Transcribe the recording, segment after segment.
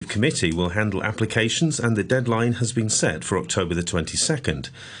committee will handle applications, and the deadline has been set for October the 22nd.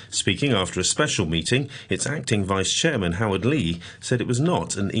 Speaking after a special meeting, its acting Vice Chairman, Howard Lee, said it was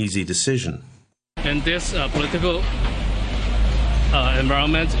not an easy decision. In this political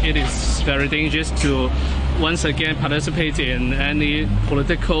environment, it is very dangerous to once again participate in any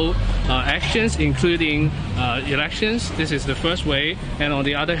political actions, including elections. This is the first way. And on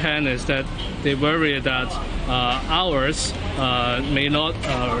the other hand is that they worry that ours may not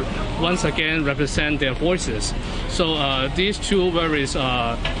once again represent their voices. So these two worries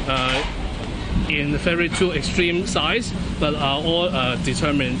are in very two extreme sides, but are all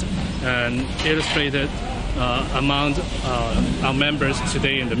determined and illustrated among our members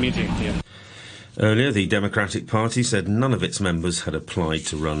today in the meeting here. Earlier, the Democratic Party said none of its members had applied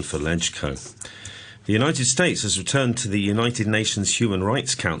to run for LegCo. The United States has returned to the United Nations Human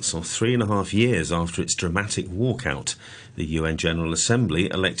Rights Council 3.5 years after its dramatic walkout. The UN General Assembly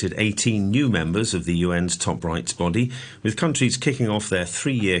elected 18 new members of the UN's top rights body, with countries kicking off their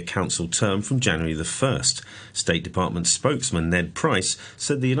 3-year council term from January the 1st. State Department spokesman Ned Price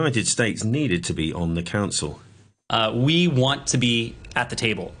said the United States needed to be on the council. We want to be at the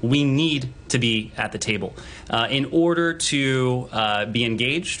table. We need to be at the table in order to be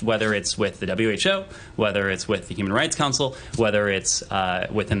engaged, whether it's with the WHO, whether it's with the Human Rights Council, whether it's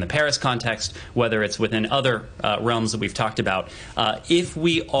within the Paris context, whether it's within other realms that we've talked about. If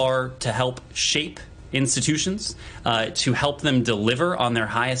we are to help shape institutions, to help them deliver on their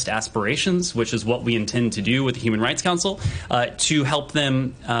highest aspirations, which is what we intend to do with the Human Rights Council, to help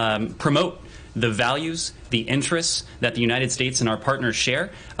them promote the values, the interests that the United States and our partners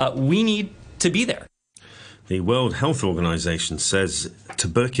share, we need to be there. The World Health Organization says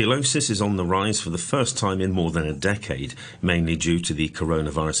tuberculosis is on the rise for the first time in more than a decade, mainly due to the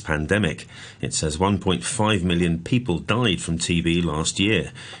coronavirus pandemic. It says 1.5 million people died from TB last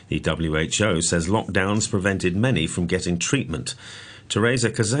year. The WHO says lockdowns prevented many from getting treatment. Teresa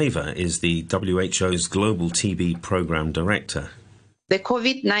Kazeva is the WHO's Global TB Program Director. The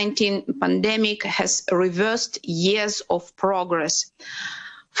COVID-19 pandemic has reversed years of progress.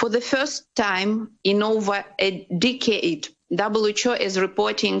 For the first time in over a decade, WHO is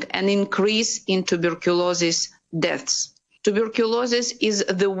reporting an increase in tuberculosis deaths. Tuberculosis is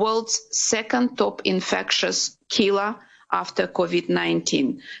the world's second top infectious killer after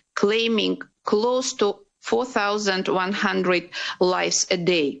COVID-19, claiming close to 4,100 lives a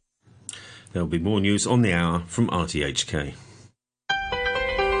day. There'll be more news on the hour from RTHK.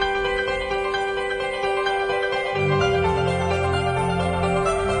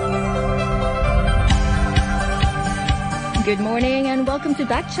 Good morning and welcome to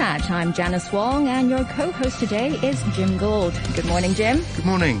Backchat. I'm Janice Wong and your co-host today is Jim Gould. Good morning, Jim. Good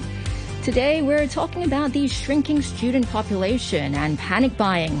morning. Today we're talking about the shrinking student population and panic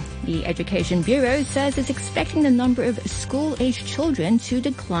buying. The Education Bureau says it's expecting the number of school-aged children to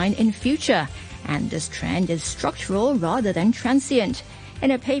decline in future, and this trend is structural rather than transient. In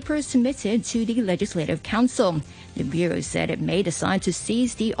a paper submitted to the Legislative Council, the Bureau said it may decide to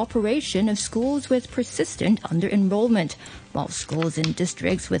cease the operation of schools with persistent under-enrollment, while schools in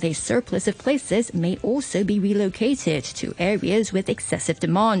districts with a surplus of places may also be relocated to areas with excessive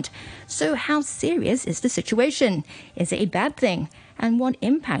demand. So how serious is the situation? Is it a bad thing? And what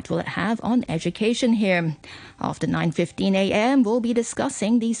impact will it have on education here? After 9:15 a.m., we'll be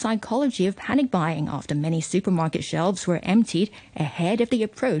discussing the psychology of panic buying after many supermarket shelves were emptied ahead of the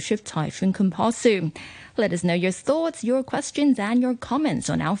approach of Typhoon Kompasu. Let us know your thoughts, your questions, and your comments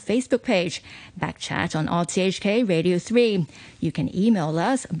on our Facebook page, Backchat on RTHK Radio 3. You can email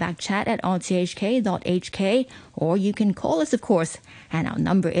us, backchat@rthk.hk, or you can call us, of course, and our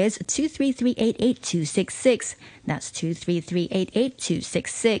number is 233-88266. That's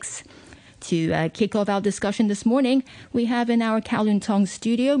 233-88266. To kick off our discussion this morning, we have in our Kowloon Tong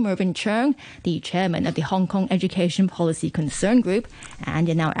studio Mervyn Cheung, the chairman of the Hong Kong Education Policy Concern Group, and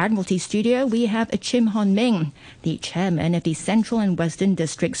in our Admiralty studio we have Chim Hon-ming, the chairman of the Central and Western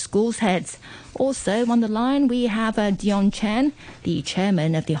District Schools Heads. Also on the line we have Dion Chan, the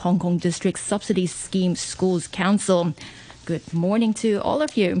chairman of the Hong Kong District Subsidy Scheme Schools Council. Good morning to all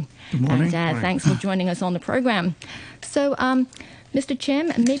of you. Good morning. And thanks for joining us on the program. So, Mr.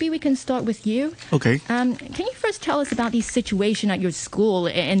 Chim, maybe we can start with you. Okay. Can you first tell us about the situation at your school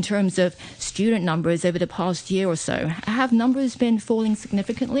in terms of student numbers over the past year or so? Have numbers been falling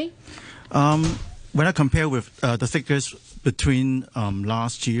significantly? When I compare with the figures between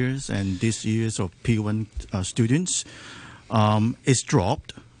last year's and this year's of P1 students, it's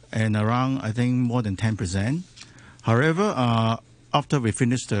dropped and around, I think, more than 10%. However, after we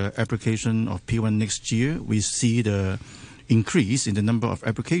finish the application of P1 next year, we see the increase in the number of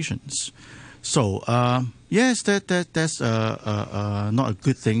applications. So yes, that's not a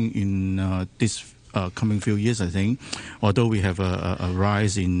good thing in this coming few years, I think, although we have a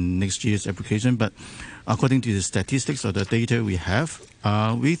rise in next year's application. But according to the statistics or the data we have,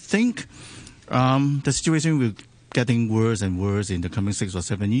 we think the situation will getting worse and worse in the coming 6 or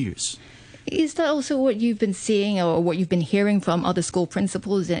 7 years. Is that also what you've been seeing or what you've been hearing from other school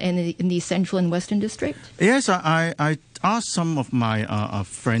principals in the Central and Western District? Yes, I asked some of my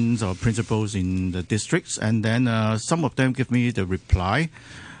friends or principals in the districts, and then some of them give me the reply.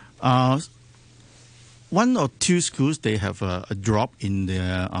 1 or 2 schools, they have a drop in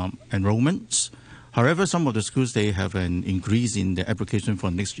their enrollments. However, some of the schools, they have an increase in the application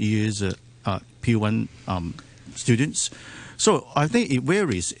for next year's P1 students. So I think it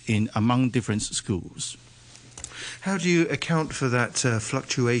varies among different schools. How do you account for that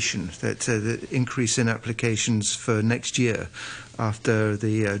fluctuation, the increase in applications for next year after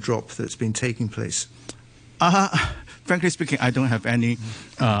the drop that's been taking place? Frankly speaking, I don't have any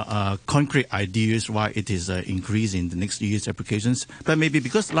concrete ideas why it is increasing the next year's applications. But maybe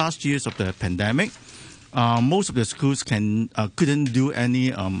because last years of the pandemic, most of the schools couldn't do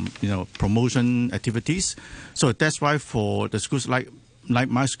any promotion activities. So that's why for the schools like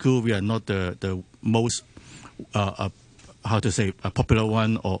my school, we are not the most popular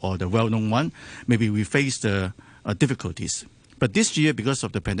one or the well-known one. Maybe we face the difficulties. But this year, because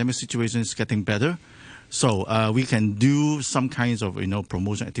of the pandemic situation, is getting better. So we can do some kinds of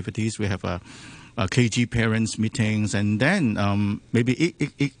promotion activities. We have a KG parents meetings, and then maybe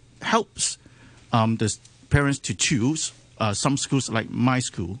it helps the parents to choose some schools like my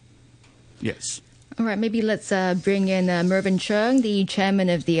school. Yes. All right, maybe let's bring in Mervyn Cheung, the chairman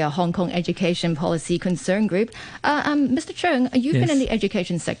of the Hong Kong Education Policy Concern Group. Mr. Cheung, you've been in the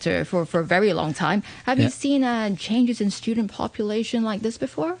education sector for a very long time. Have you seen changes in student population like this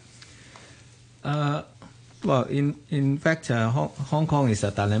before? Well, in fact, Hong Kong is a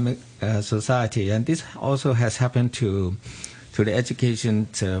dynamic society, and this also has happened to the education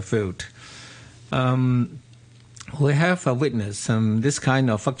field. We have witnessed this kind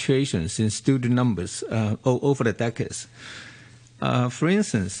of fluctuations in student numbers over the decades. For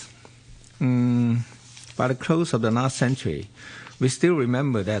instance, by the close of the last century, we still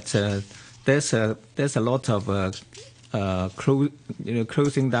remember that there's a lot of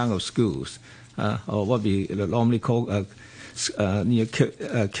closing down of schools, or what we normally call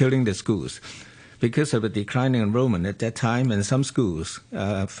killing the schools, because of the declining enrollment at that time, and some schools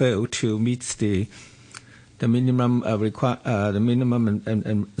failed to meet the minimum the minimum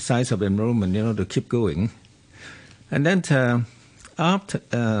and size of enrollment, to keep going. And then after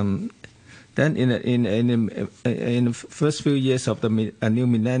then in the first few years of the new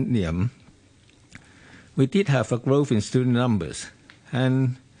millennium, we did have a growth in student numbers,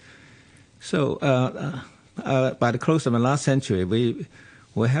 and so by the close of the last century, we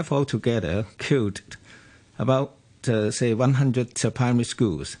have altogether killed about say 100 primary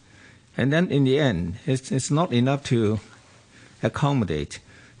schools. And then in the end, it's not enough to accommodate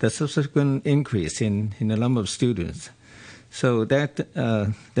the subsequent increase in the number of students. So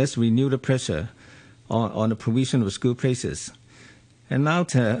that's renewed the pressure on the provision of school places. And now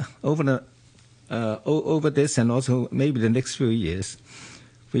over this and also maybe the next few years,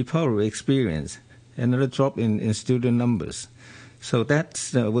 we probably experience another drop in student numbers. So that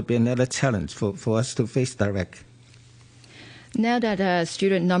would be another challenge for us to face direct. Now that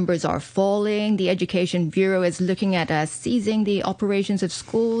student numbers are falling, the Education Bureau is looking at ceasing the operations of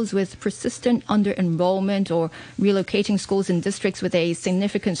schools with persistent under-enrollment or relocating schools in districts with a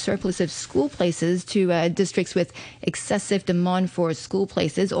significant surplus of school places to districts with excessive demand for school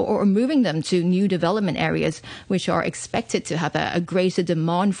places, or moving them to new development areas which are expected to have a greater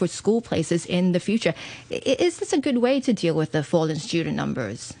demand for school places in the future. Is this a good way to deal with the fallen student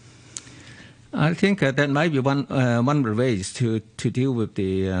numbers? I think that might be one of the ways to deal with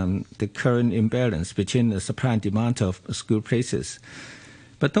the current imbalance between the supply and demand of school places.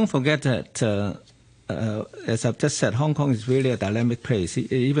 But don't forget that, as I've just said, Hong Kong is really a dynamic place,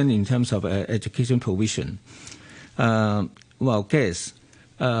 even in terms of education provision. Guess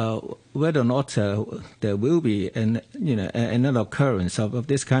whether or not there will be another occurrence of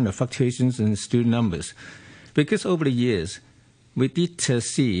this kind of fluctuations in student numbers, because over the years we did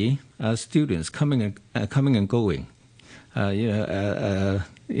see students coming and going,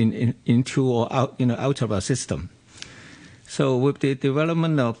 into or out of our system. So with the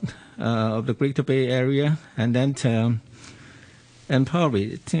development of the Greater Bay Area, and then and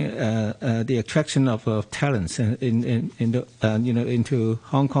probably the attraction of talents into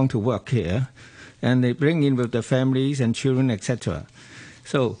Hong Kong to work here, and they bring in with the families and children, etc.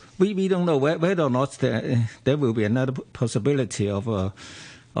 So we don't know whether or not there will be another possibility of a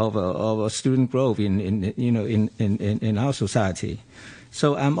student growth in our society.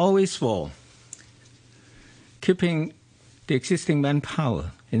 So I'm always for keeping the existing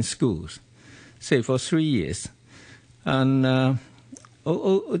manpower in schools, say for 3 years, and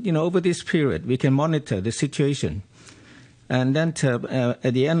over this period we can monitor the situation, and then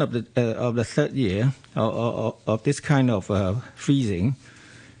at the end of the third year of this kind of freezing,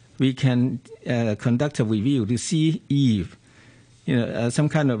 we can conduct a review to see if some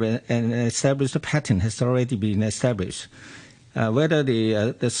kind of an established pattern has already been established, whether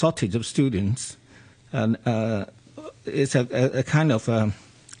the shortage of students is a kind of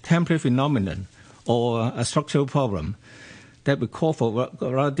temporary phenomenon or a structural problem that would call for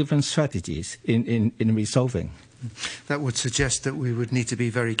rather different strategies in resolving. That would suggest that we would need to be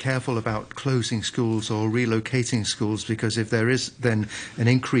very careful about closing schools or relocating schools, because if there is then an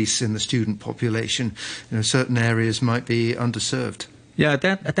increase in the student population, certain areas might be underserved. Yeah,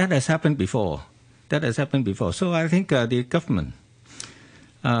 that has happened before. So I think the government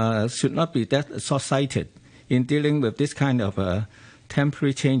should not be that short-sighted in dealing with this kind of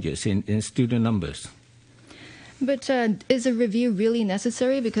temporary changes in student numbers. But is a review really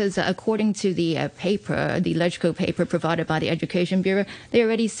necessary? Because according to the paper, the LegCo paper provided by the Education Bureau, they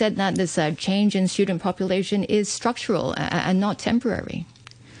already said that this change in student population is structural and not temporary.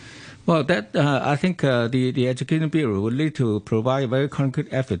 Well, that I think the Education Bureau would need to provide very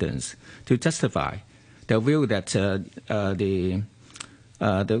concrete evidence to justify the view that the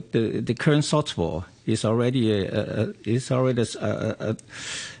current shortfall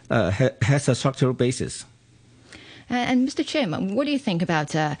has a structural basis. And Mr. Chim, what do you think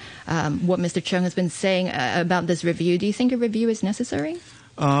about what Mr. Cheung has been saying about this review? Do you think a review is necessary?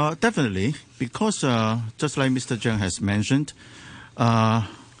 Definitely, because just like Mr. Cheung has mentioned,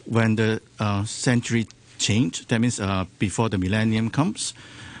 when the century changed, that means before the millennium comes,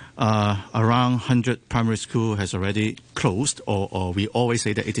 around 100 primary school has already closed, or we always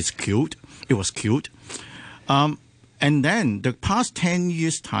say that it was killed. And then the past 10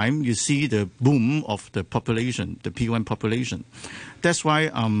 years' time, you see the boom of the population, the P1 population. That's why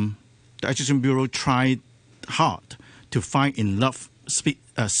the Education Bureau tried hard to find enough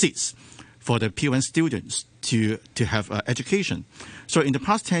seats for the P1 students to have education. So in the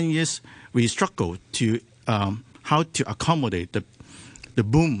past 10 years, we struggled to how to accommodate the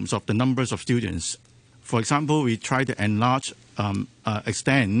booms of the numbers of students. For example, we tried to enlarge,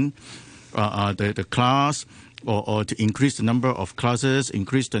 extend the class, or to increase the number of classes,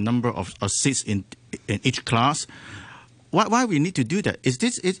 increase the number of seats in each class. Why we need to do that?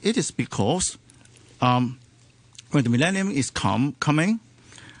 It is because when the millennium is coming,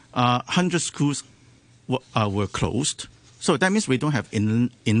 100 schools were closed. So that means we don't have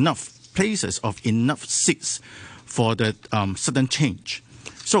enough places of enough seats for the sudden change.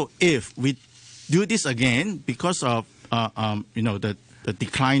 So if we do this again because of the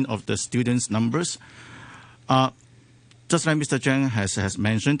decline of the students' numbers, just like Mr. Cheung has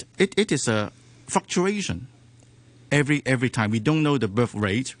mentioned, it is a fluctuation every time. We don't know the birth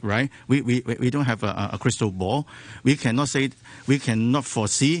rate, right? We don't have a crystal ball. We cannot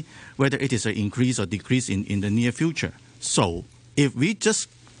foresee whether it is an increase or decrease in the near future. So if we just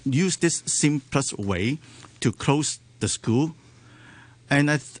use this simplest way to close the school,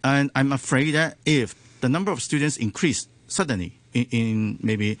 and I'm afraid that if the number of students increase suddenly in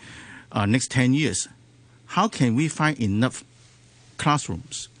maybe next 10 years, how can we find enough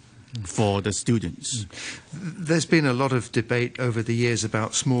classrooms for the students? There's been a lot of debate over the years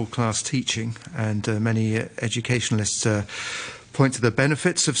about small class teaching, and many educationalists point to the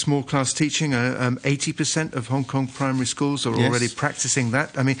benefits of small class teaching. 80% of Hong Kong primary schools are already practicing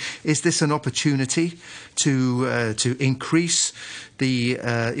that. I mean, is this an opportunity to increase the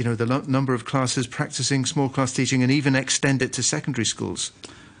number of classes practicing small class teaching and even extend it to secondary schools?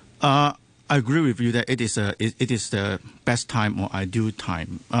 I agree with you that it is the best time or ideal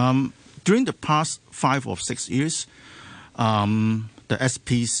time. During the past 5 or 6 years, the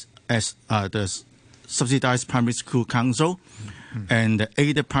SPs, the Subsidized Primary School Council, and the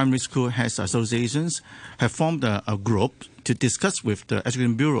Aided Primary School Heads Associations have formed a group to discuss with the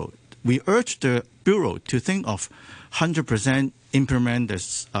Education Bureau. We urge the Bureau to think of 100% implement the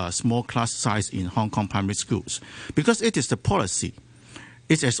small class size in Hong Kong primary schools, because it is the policy.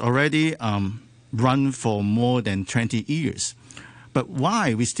 It has already run for more than 20 years. But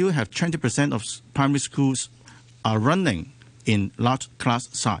why we still have 20% of primary schools are running in large class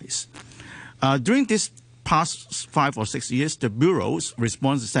size? During this past 5 or 6 years, the Bureau's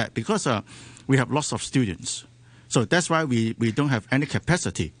response is that because we have lots of students. So that's why we don't have any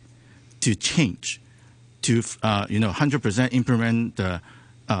capacity to change, to 100% implement the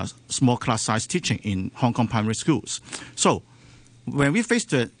small class size teaching in Hong Kong primary schools. So when we face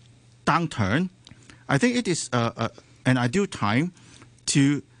the downturn, I think it is an ideal time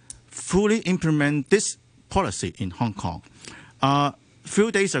to fully implement this policy in Hong Kong. A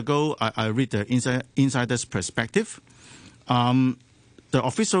few days ago, I read the Insider's Perspective. The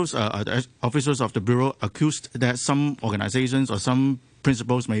officials of the Bureau accused that some organizations or some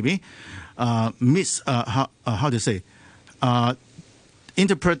principals maybe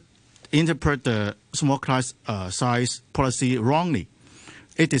interpret the small class size policy wrongly.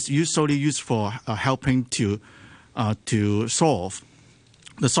 It is usually used for helping to solve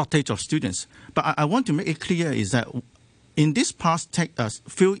the shortage of students. But I want to make it clear is that in this past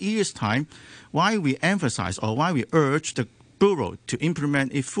few years' time, why we emphasize or why we urge the Bureau to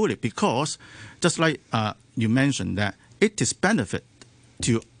implement it fully, because just like you mentioned that it is benefit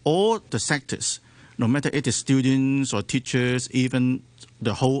to all the sectors, no matter it is students or teachers, even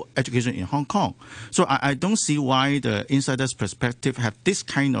the whole education in Hong Kong. So I don't see why the Insider's Perspective have this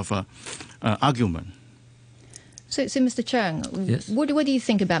kind of argument. So Mr. Cheung, yes. What do you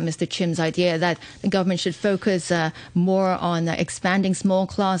think about Mr. Chim's idea that the government should focus more on expanding small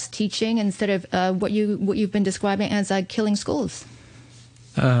class teaching instead of what you've been describing as killing schools?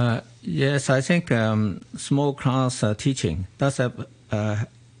 Yes, I think small class teaching does have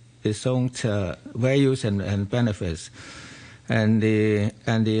its own values and benefits, and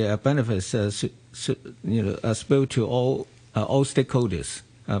the benefits are spoke to all stakeholders.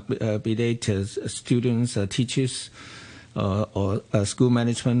 Be they students, teachers, or school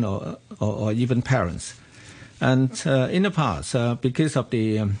management, or even parents. And in the past, because of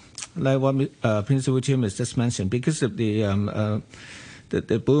the, like what Principal Chim has just mentioned, because of the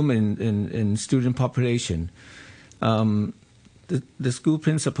boom in student population, the school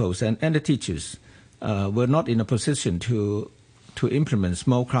principals and the teachers were not in a position to implement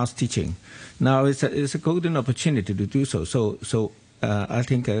small class teaching. Now it's a golden opportunity to do so. So I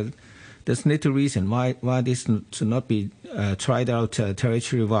think there's little reason why this should not be tried out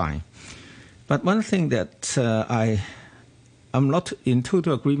territory-wide. But one thing that I'm not in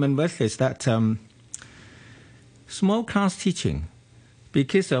total agreement with is that small class teaching,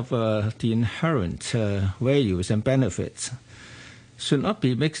 because of the inherent values and benefits, should not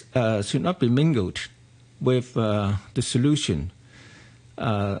be mingled with the solution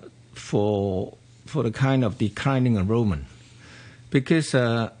for the kind of declining enrollment. Because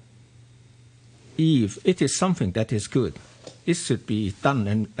if it is something that is good, it should be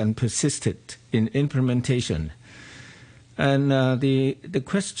done and persisted in implementation. And the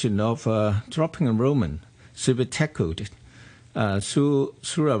question of dropping enrollment should be tackled through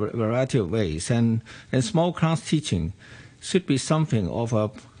a variety of ways. And small class teaching should be something of a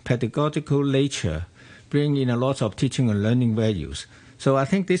pedagogical nature, bringing in a lot of teaching and learning values. So I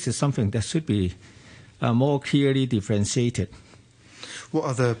think this is something that should be more clearly differentiated. What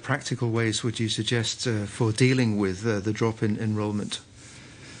other practical ways would you suggest for dealing with the drop in enrolment?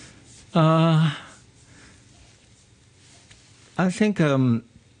 I think, for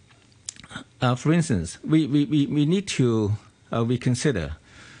instance, we need to reconsider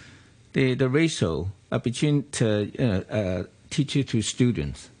the ratio between teacher to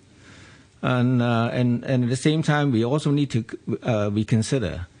students, and at the same time we also need to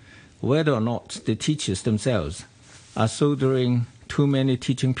reconsider whether or not the teachers themselves are shouldering too many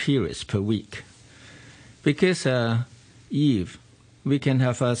teaching periods per week, because if we can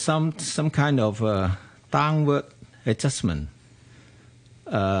have some kind of downward adjustment,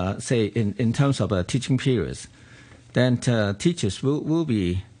 say in terms of teaching periods, then teachers will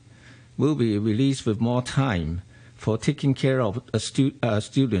be released with more time for taking care of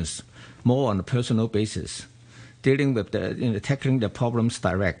students more on a personal basis, dealing with tackling the problems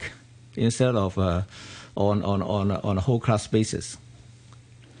direct instead of on a whole class basis.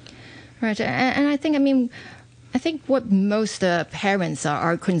 Right, and I think what most parents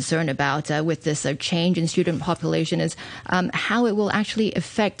are concerned about with this change in student population is how it will actually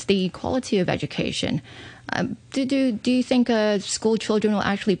affect the quality of education. Do you think school children will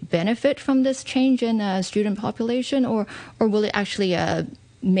actually benefit from this change in student population, or will it actually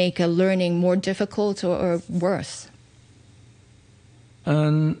make learning more difficult or worse?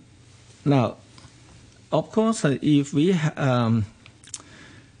 Now, of course, if we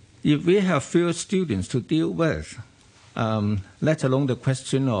have fewer students to deal with, let alone the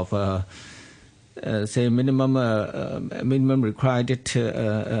question of say minimum required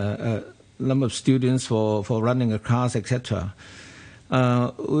number of students for running a class, etc.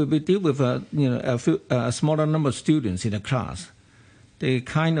 we deal with a smaller number of students in a class. The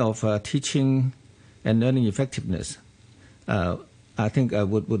kind of teaching and learning effectiveness, I think,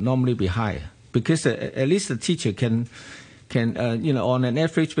 would normally be higher, because at least the teacher can on an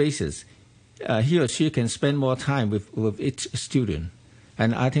average basis, he or she can spend more time with each student,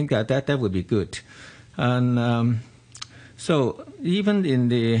 and I think that would be good. And so even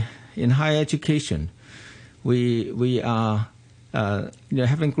in higher education, we are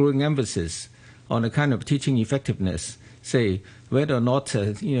having growing emphasis on the kind of teaching effectiveness. Say whether or not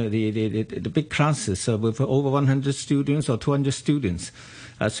the big classes with over 100 students or 200 students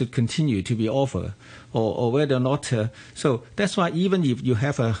should continue to be offered, or whether or not. So that's why even if you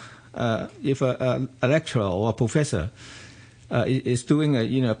have a lecturer or a professor is doing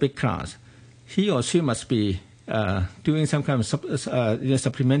a big class, he or she must be doing some kind of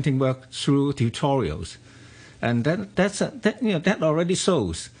supplementing work through tutorials, and that already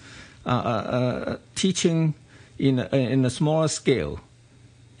shows teaching in a smaller scale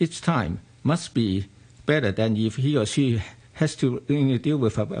each time must be better than if he or she has to deal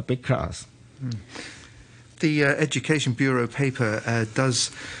with a big class. The Education Bureau paper does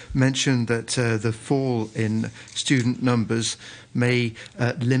mention that the fall in student numbers may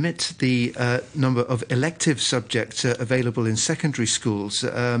limit the number of elective subjects available in secondary schools.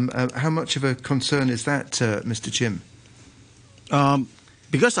 How much of a concern is that, Mr. Chim?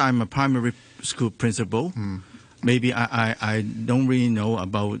 Because I'm a primary school principal, maybe I don't really know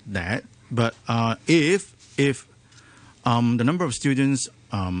about that. But if the number of students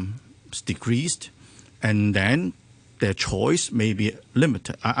is decreased, and then their choice may be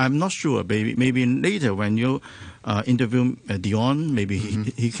limited. I'm not sure. Maybe later when you interview Dion, maybe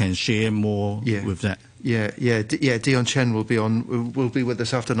he can share more with that. Dion Chen will be with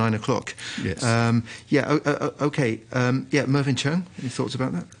us after 9 o'clock. Yes. Okay. Mervyn Cheung, any thoughts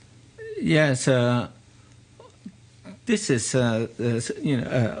about that? Yes. This is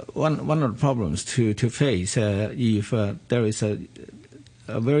one of the problems to face if there is a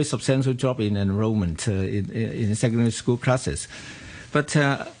very substantial drop in enrollment in secondary school classes. But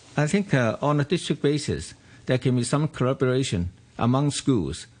I think on a district basis, there can be some collaboration among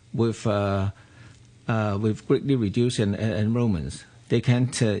schools with greatly reduced enrollments. They can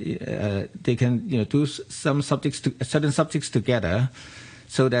do some certain subjects together,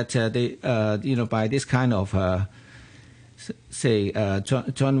 so that they by this kind of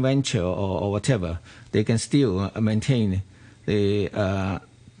joint venture or whatever, they can still maintain the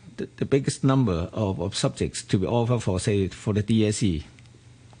biggest number of subjects to be offered for the DSE.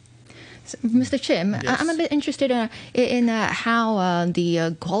 So, Mr. Chim, yes. I'm a bit interested in how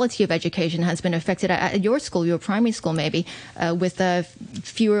the quality of education has been affected at your school, your primary school maybe, with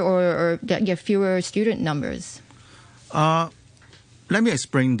fewer fewer student numbers. Let me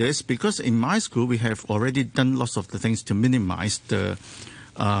explain this, because in my school we have already done lots of the things to minimize the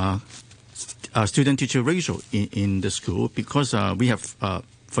student-teacher ratio in the school, because we have,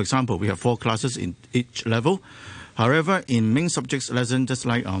 for example, we have 4 classes in each level. However, in main subjects lesson, just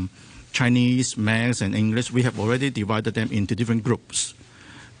like Chinese, Maths, and English, we have already divided them into different groups.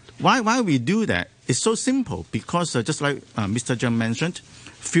 Why we do that? It's so simple, because just like Mr. Cheung mentioned,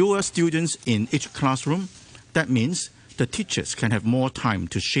 fewer students in each classroom. That means the teachers can have more time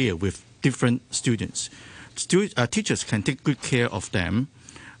to share with different students. Teachers can take good care of them.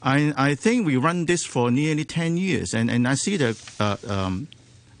 I think we run this for nearly 10 years, and I see the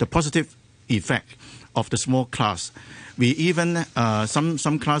positive effect of the small class. We even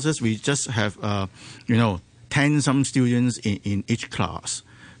some classes we just have 10 some students in each class.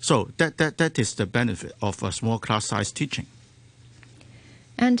 So that is the benefit of a small class size teaching.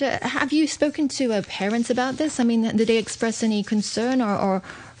 And have you spoken to parents about this? I mean, did they express any concern or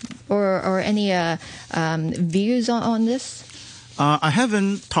any views on this? I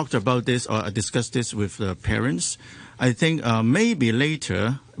haven't talked about this or discussed this with the parents. I think maybe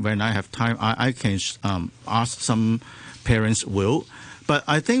later, when I have time, I can ask some parents will. But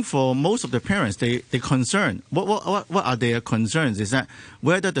I think for most of the parents, they concern. What are their concerns is that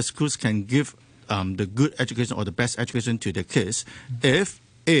whether the schools can give the good education or the best education to the kids.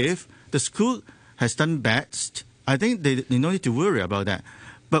 If the school has done best, I think they don't need to worry about that.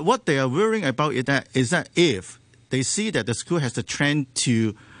 But what they are worrying about is that if they see that the school has the trend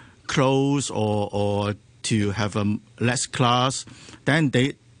to close or to have a less class, then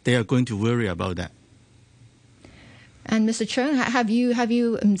they are going to worry about that. And Mr. Cheung, have you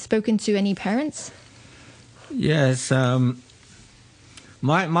spoken to any parents? Yes,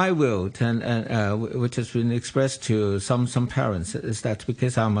 my will, which has been expressed to some parents, is that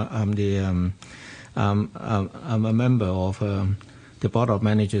because I'm a member of the board of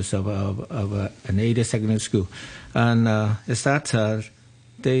managers of an aided secondary school, and is that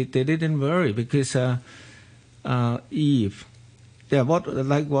they didn't worry because if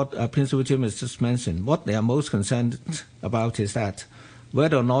what Principal Chim has just mentioned, what they are most concerned about is that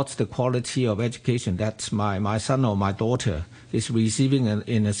whether or not the quality of education that my son or my daughter is receiving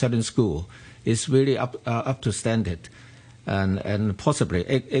in a certain school is really up to standard and possibly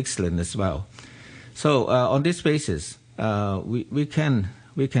excellent as well. So on this basis, we can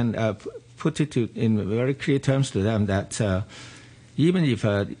put it in very clear terms to them that even if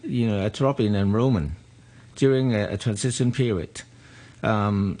a drop in enrollment during a transition period,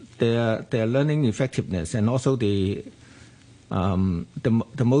 their learning effectiveness and also the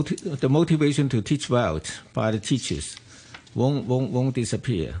motivation to teach well by the teachers won't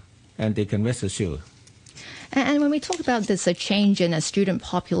disappear, and they can rest assured. And when we talk about this change in a student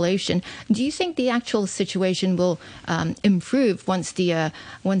population, do you think the actual situation will improve once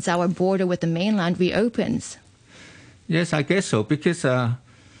our border with the mainland reopens? Yes, I guess so, because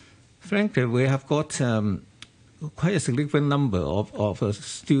frankly, we have got quite a significant number of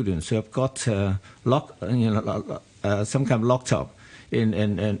students who have got some kind of locked up in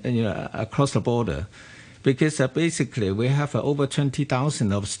across the border, because basically we have over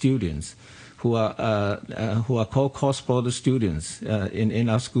 20,000 of students who are called cross-border students in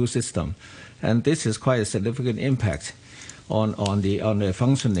our school system, and this is quite a significant impact on the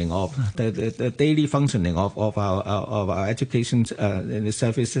functioning of the daily functioning of our education in the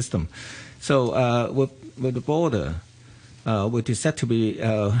service system. So with the border, which is set to be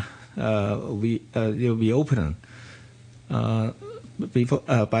reopened by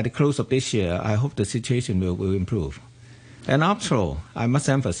the close of this year, I hope the situation will improve. And after all, I must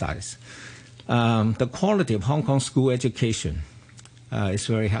emphasize, the quality of Hong Kong school education is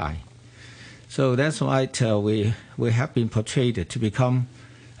very high. So that's why we have been portrayed to become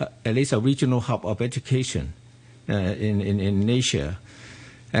at least a regional hub of education in Asia,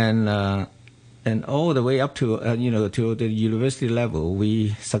 and all the way up to to the university level, we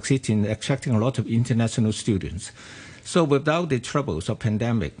succeed in attracting a lot of international students. So without the troubles of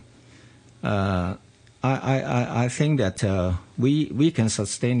pandemic, I think that we can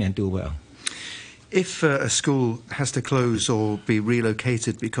sustain and do well. If a school has to close or be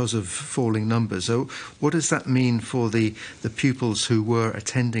relocated because of falling numbers, so what does that mean for the pupils who were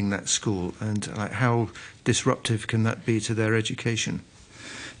attending that school, and how disruptive can that be to their education?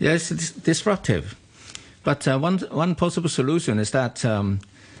 Yes, it's disruptive. But one possible solution is that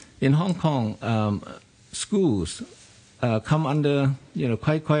in Hong Kong, schools come under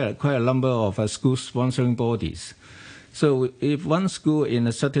quite a number of school sponsoring bodies. So if one school in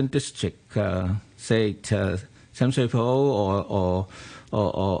a certain district, say Sham Shui Po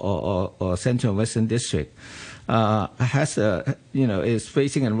or Central Western District, has is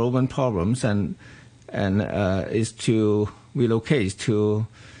facing enrollment problems and is to relocate to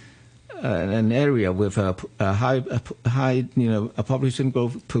an area with a high population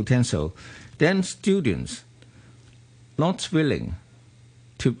growth potential, then students not willing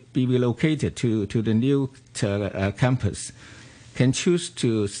to be relocated to the new campus can choose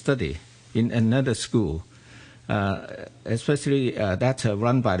to study in another school, especially that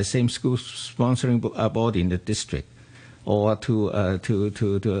run by the same school sponsoring body in the district, or to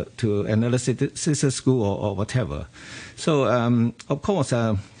another sister school or whatever. So of course,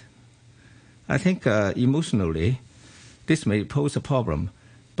 I think emotionally this may pose a problem,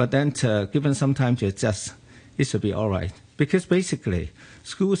 but then given some time to adjust, it should be all right. Because basically,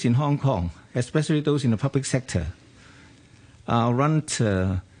 schools in Hong Kong, especially those in the public sector, are run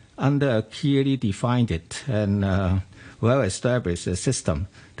under a clearly defined and well-established system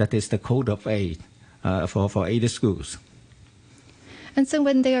that is the Code of Aid for aided schools. And so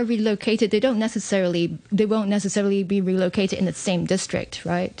when they are relocated, they won't necessarily be relocated in the same district,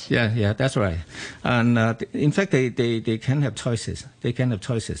 right? Yeah, that's right. And in fact, they can have choices. They can have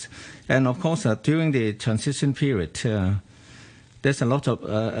choices. And of course, during the transition period, there's a lot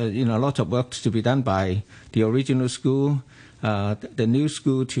of work to be done by the original school, the new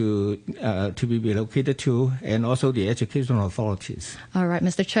school to be relocated to, and also the educational authorities. All right,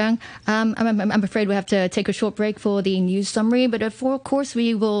 Mr. Cheung. I'm afraid we have to take a short break for the news summary, but of course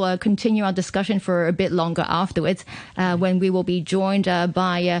we will continue our discussion for a bit longer afterwards, when we will be joined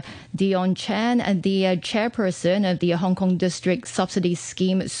by Dion Chan, the chairperson of the Hong Kong District Subsidy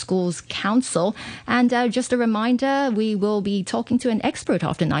Scheme Schools Council. And just a reminder, we will be talking to an expert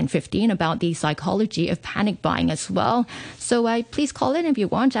after 9:15 about the psychology of panic buying as well. So please call in if you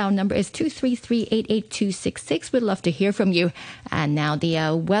want. Our number is 233-88266. We'd love to hear from you. And now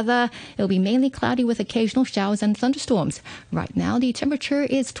the weather, it'll be mainly cloudy with occasional showers and thunderstorms. Right now, the temperature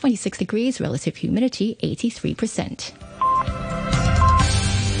is 26 degrees, relative humidity 83%.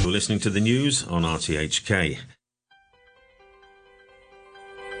 You're listening to the news on RTHK.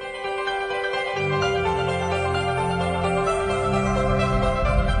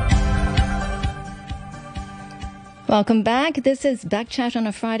 Welcome back. This is Backchat on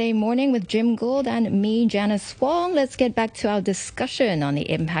a Friday morning with Jim Gould and me, Janice Wong. Let's get back to our discussion on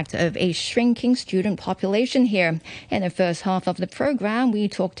the impact of a shrinking student population here. In the first half of the program, we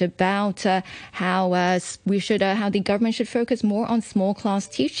talked about how the government should focus more on small class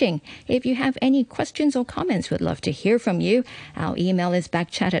teaching. If you have any questions or comments, we'd love to hear from you. Our email is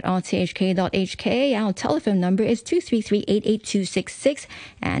backchat@rthk.hk. Our telephone number is 233-88266.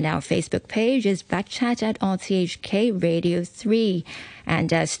 And our Facebook page is backchat@RTHK Radio 3.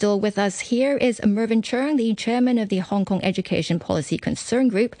 And still with us here is Mervyn Cheung, the chairman of the Hong Kong Education Policy Concern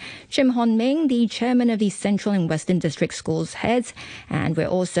Group, Chim Hon-ming, the chairman of the Central and Western District Schools Heads, and we're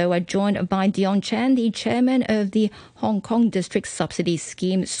also joined by Dion Chen, the chairman of the Hong Kong District Subsidy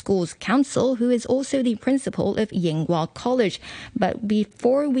Scheme Schools Council, who is also the principal of Yinghua College. But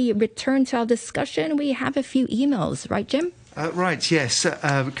before we return to our discussion, we have a few emails, right, Jim? Right, yes.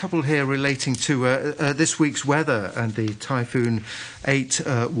 A couple here relating to this week's weather and the Typhoon 8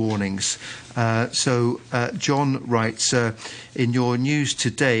 warnings. So John writes, in your news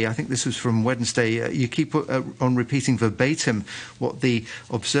today, I think this was from Wednesday, you keep on repeating verbatim what the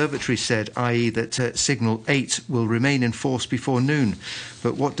observatory said, i.e. that signal 8 will remain in force before noon.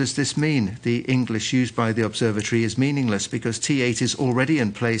 But what does this mean? The English used by the observatory is meaningless because T8 is already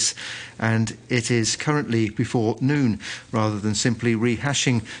in place and it is currently before noon, rather than simply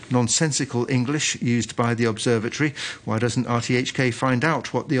rehashing nonsensical English used by the observatory. Why doesn't RTHK find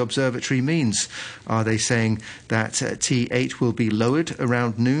out what the observatory means? Are they saying that T8 will be lowered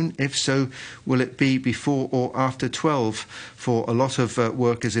around noon? If so, will it be before or after 12? For a lot of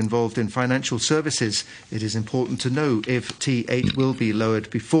workers involved in financial services, it is important to know if T8 will be lowered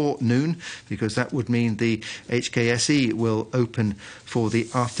before noon, because that would mean the HKSE will open for the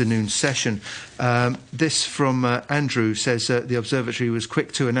afternoon session. This from Andrew says the observatory was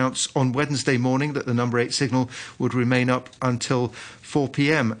quick to announce on Wednesday morning that the number 8 signal would remain up until 4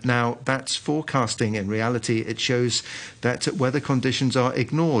 p.m. Now, that's forecasting. In reality, it shows that weather conditions are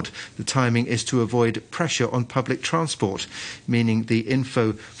ignored. The timing is to avoid pressure on public transport, meaning the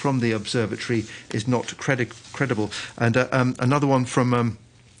info from the observatory is not credible. And another one from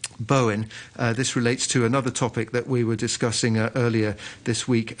Bowen. This relates to another topic that we were discussing earlier this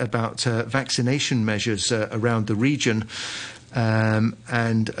week about vaccination measures around the region.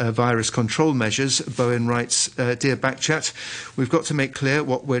 And virus control measures. Bowen writes, Dear Backchat, we've got to make clear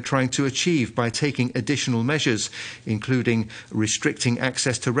what we're trying to achieve by taking additional measures, including restricting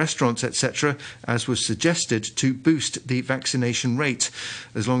access to restaurants, etc., as was suggested, to boost the vaccination rate.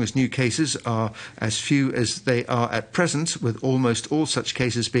 As long as new cases are as few as they are at present, with almost all such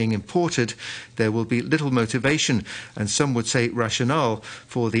cases being imported, there will be little motivation, and some would say rationale,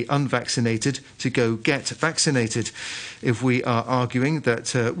 for the unvaccinated to go get vaccinated. If we are arguing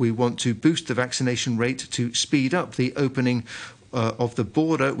that we want to boost the vaccination rate to speed up the opening of the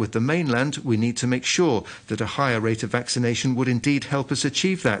border with the mainland, we need to make sure that a higher rate of vaccination would indeed help us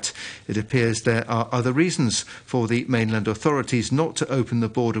achieve that. It appears there are other reasons for the mainland authorities not to open the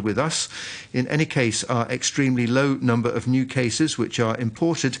border with us. In any case, our extremely low number of new cases which are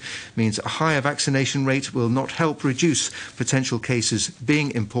imported means a higher vaccination rate will not help reduce potential cases being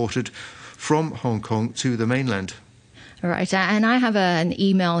imported from Hong Kong to the mainland. All right, and I have an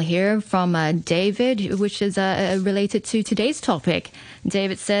email here from David, which is related to today's topic.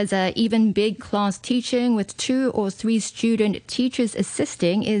 David says, even big class teaching with 2 or 3 student teachers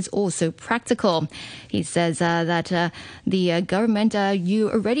assisting is also practical. He says that the government, you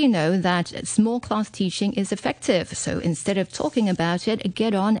already know that small class teaching is effective. So instead of talking about it,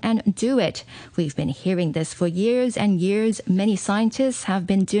 get on and do it. We've been hearing this for years and years. Many scientists have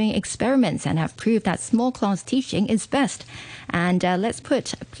been doing experiments and have proved that small class teaching is best. And let's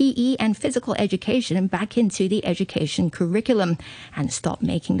put PE and physical education back into the education curriculum and stop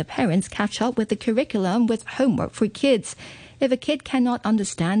making the parents catch up with the curriculum with homework for kids. If a kid cannot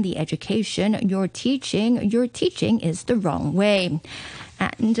understand the education you're teaching is the wrong way.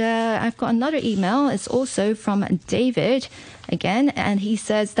 And I've got another email. It's also from David again. And he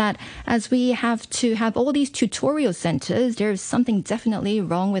says that as we have to have all these tutorial centers, there's something definitely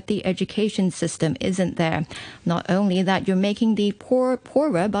wrong with the education system, isn't there? Not only that, you're making the poor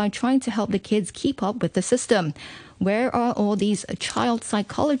poorer by trying to help the kids keep up with the system. Where are all these child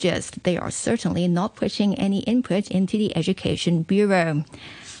psychologists? They are certainly not putting any input into the Education Bureau.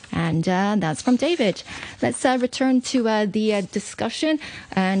 And that's from David. Let's return to the discussion.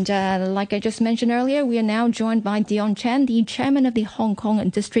 And like I just mentioned earlier, we are now joined by Dion Chen, the chairman of the Hong Kong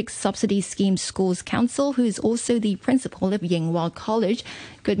District Subsidy Scheme Schools Council, who is also the principal of Yinghua College.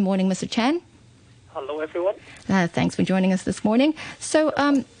 Good morning, Mr. Chen. Hello, everyone. Thanks for joining us this morning. So,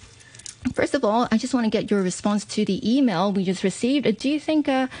 first of all, I just want to get your response to the email we just received. Do you think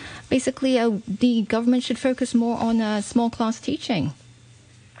basically the government should focus more on small class teaching?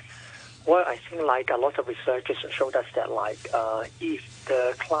 Well, I think like a lot of researchers showed us that if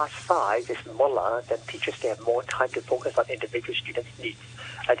the class size is smaller, then teachers they have more time to focus on individual students' needs.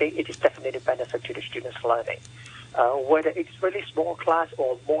 I think it is definitely a benefit to the students' learning. Whether it's really small class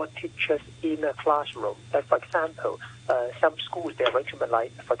or more teachers in a classroom. Like for example, some schools they arrangement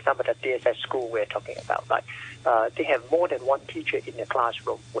for example the DSS school we're talking about, they have more than one teacher in the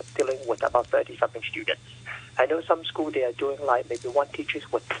classroom dealing with about 30-something students. I know some schools they are doing maybe one teacher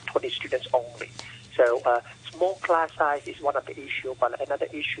with 20 students only. So small class size is one of the issues, but another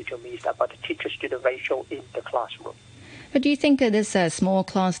issue to me is about the teacher-student ratio in the classroom. But do you think this small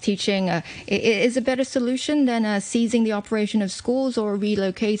class teaching is a better solution than seizing the operation of schools or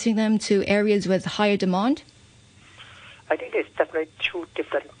relocating them to areas with higher demand? I think there's definitely two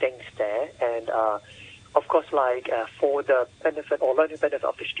different things there. And of course, for the benefit or learning benefit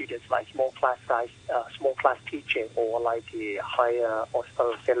of the students, small class size, small class teaching, or the higher or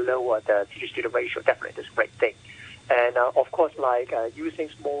say lower the teacher-student ratio, definitely is a great thing. And of course, using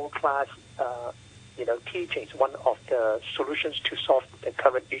small class teaching is one of the solutions to solve the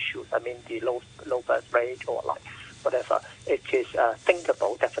current issues. I mean, the low birth rate or whatever. It is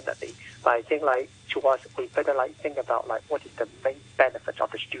thinkable, definitely. But I think to us, we better think about what is the main benefits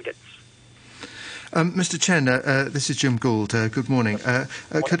of the students. Mr. Chen, this is Jim Gould. Good morning.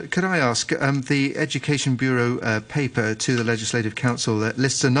 Could I ask, the Education Bureau paper to the Legislative Council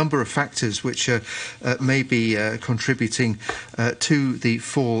lists a number of factors which may be contributing to the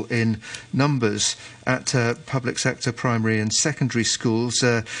fall in numbers at public sector primary and secondary schools.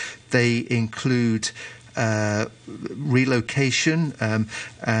 They include relocation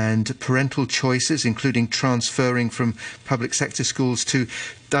and parental choices, including transferring from public sector schools to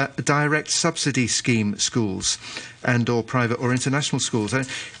direct subsidy scheme schools and or private or international schools.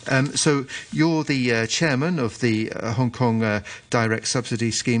 So you're the chairman of the Hong Kong Direct Subsidy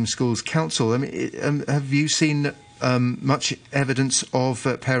Scheme Schools Council. I mean, have you seen much evidence of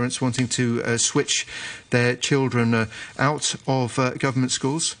parents wanting to switch their children out of government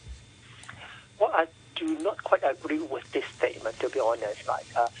schools? Well, I do not quite agree with this statement, to be honest.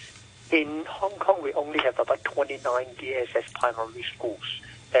 In Hong Kong, we only have about 29 DSS primary schools,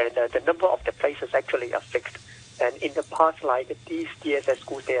 and the number of the places actually are fixed. And in the past, these DSS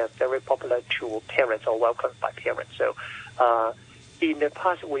schools, they are very popular to parents or welcomed by parents. So in the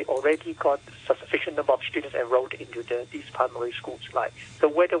past, we already got sufficient number of students enrolled into these primary schools. So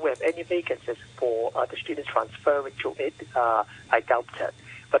whether we have any vacancies for the students transferring to it, I doubt it.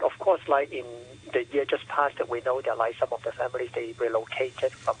 But of course, in the year just passed, we know that some of the families, they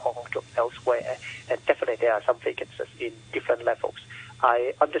relocated from Hong Kong to elsewhere, and definitely there are some vacancies in different levels.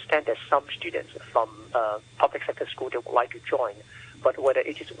 I understand that some students from public sector school, they would like to join, but whether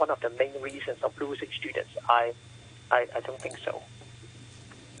it is one of the main reasons of losing students, I don't think so.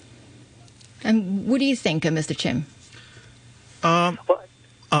 And what do you think, Mr. Chim?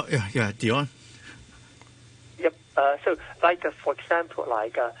 Dion. Yep. So, for example,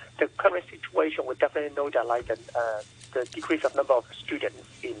 the current situation, we definitely know that the decrease of number of students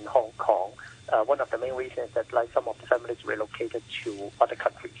in Hong Kong. One of the main reasons is that some of the families relocated to other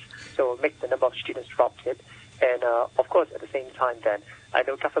countries, so make the number of students drop it. And of course, at the same time, then I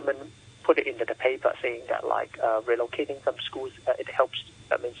know government put it into the paper saying that relocating some schools it helps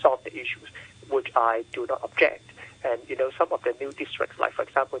solve the issues, which I do not object. And some of the new districts, for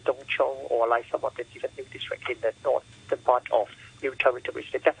example, Cheung or some of the different new districts in the northern part of new territories,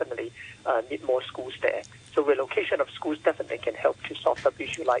 they definitely need more schools there. So relocation of schools definitely can help to solve some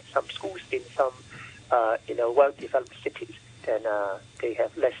issue, some schools in some well-developed cities, then they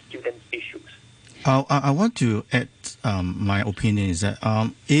have less student issues. I want to add my opinion is that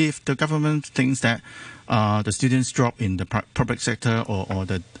if the government thinks that the students drop in the public sector or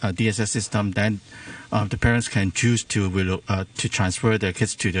the DSS system, then the parents can choose to transfer their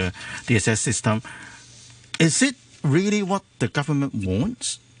kids to the DSS system. Is it really what the government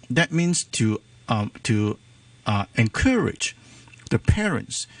wants? That means to encourage the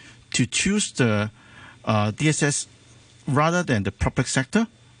parents to choose the DSS rather than the public sector.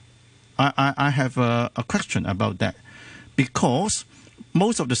 I have a question about that, because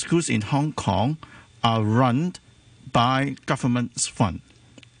most of the schools in Hong Kong are run by government's fund.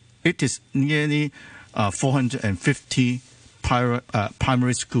 It is nearly 450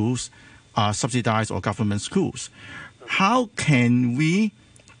 primary schools are subsidized or government schools. How can we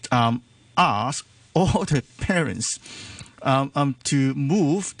ask all the parents to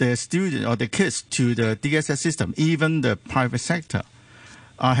move their students or their kids to the DSS system, even the private sector?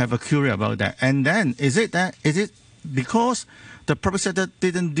 I have a query about that. And then, is it because the public sector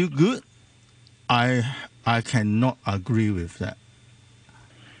didn't do good? I cannot agree with that.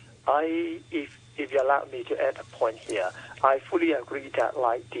 If you allow me to add a point here, I fully agree that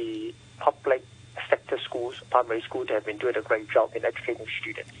like the public sector schools, primary schools, they have been doing a great job in educating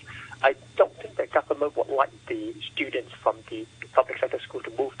students. I don't think the government would like the students from the public sector school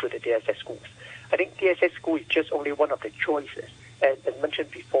to move to the DSS schools. I think DSS school is just only one of the choices. And as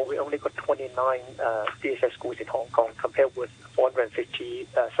mentioned before, we only got 29 DSS schools in Hong Kong, compared with 450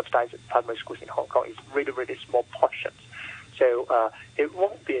 subsidized primary schools in Hong Kong. It's really, really small portions. So it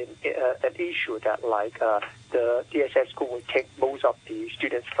won't be an issue that like the DSS school will take most of the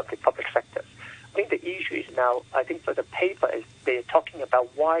students from the public sectors. I think the issue is now, I think for the paper, is they're talking about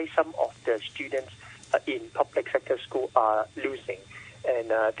why some of the students in public sector school are losing.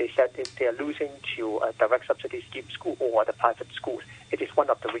 And they said if they are losing to a direct subsidy scheme school or the private schools, it is one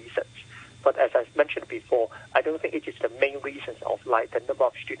of the reasons. But as I mentioned before, I don't think it is the main reasons of like the number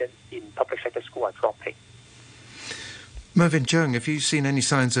of students in public sector school are dropping. Mervyn, Cheung, have you seen any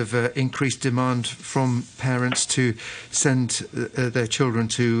signs of increased demand from parents to send their children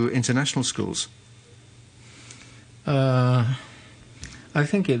to international schools? I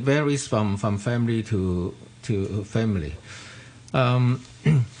think it varies from family to family. Now,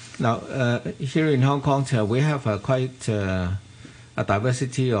 here in Hong Kong, we have quite a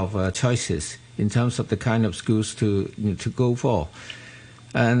diversity of choices in terms of the kind of schools to go for.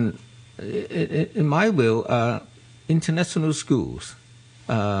 And in my view, international schools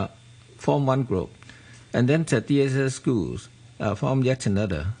form one group, and then the DSS schools form yet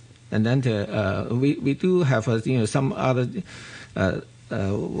another. And then we do have some other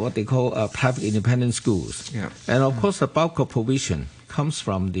what they call private independent schools. Yeah. And of course, the bulk of provision comes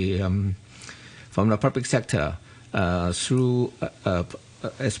from the public sector through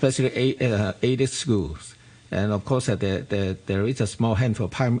especially aided schools. And of course, there is a small handful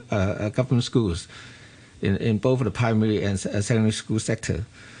of government schools in both the primary and secondary school sector.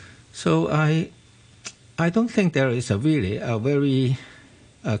 So I don't think there is a very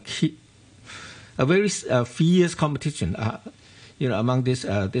fierce competition among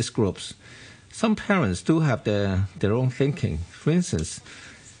these groups. Some parents do have their own thinking. For instance,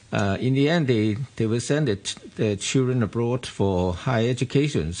 in the end, they will send their children abroad for higher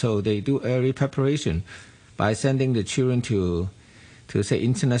education, so they do early preparation by sending the children to say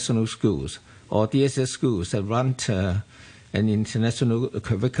international schools or DSS schools that run an international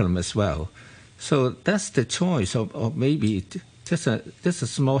curriculum as well. So that's the choice of maybe just a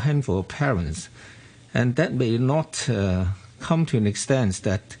small handful of parents, and that may not come to an extent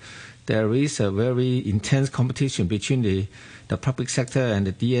that there is a very intense competition between the public sector and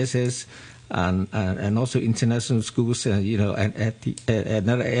the DSS and also international schools, and at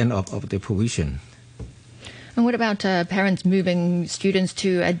another end of the provision. And what about parents moving students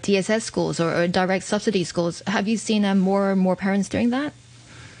to DSS schools or direct subsidy schools? Have you seen more parents doing that?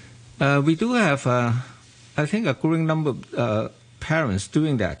 We do have, I think, a growing number of parents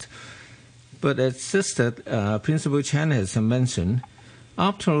doing that. But it's just that Principal Chen has mentioned,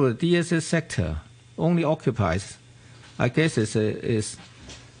 after all, the DSS sector only occupies, I guess, is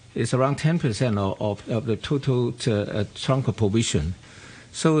around 10% of the total trunk of provision.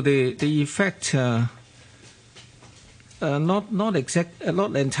 So the effect not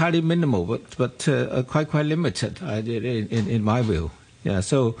entirely minimal, but quite limited in my view. Yeah.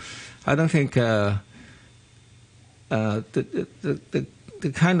 So I don't think the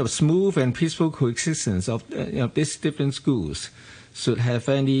kind of smooth and peaceful coexistence of these different schools should have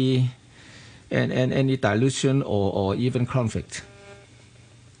any dilution or even conflict.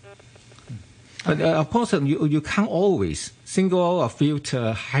 But of course, you can't always single out a few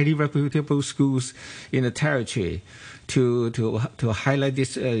highly reputable schools in the territory to highlight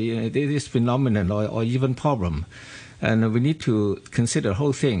this phenomenon or even problem, and we need to consider the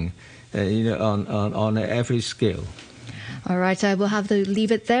whole thing on an average scale. All right, we'll have to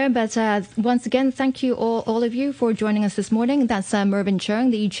leave it there. But once again, thank you all of you for joining us this morning. That's Mervyn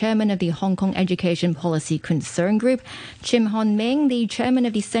Cheung, the chairman of the Hong Kong Education Policy Concern Group, Chim Hon-ming, the chairman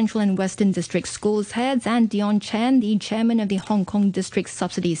of the Central and Western District Schools Heads, and Dion Chan, the chairman of the Hong Kong District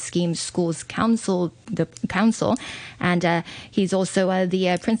Subsidy Scheme Schools Council. And he's also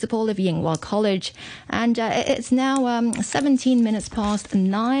the principal of Yinghua College. And it's now 17 minutes past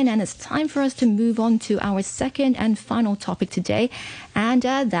 9, and it's time for us to move on to our second and final topic today, and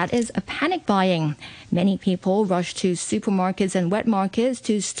that is panic buying. Many people rush to supermarkets and wet markets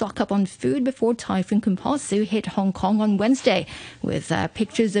to stock up on food before Typhoon Kompasu hit Hong Kong on Wednesday, with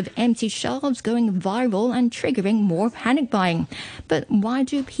pictures of empty shelves going viral and triggering more panic buying. But why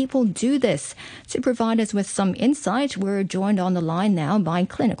do people do this? To provide us with some insight, we're joined on the line now by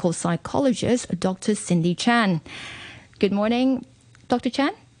clinical psychologist Dr. Cindy Chan. Good morning, Dr.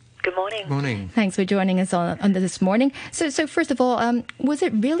 Chan. Good morning. Morning. Thanks for joining us on this morning. So first of all, was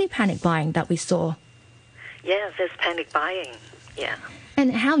it really panic buying that we saw? Yes, it's panic buying. Yeah.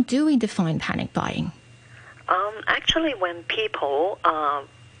 And how do we define panic buying? Actually, when people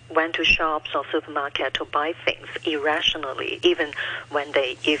went to shops or supermarket to buy things irrationally, even when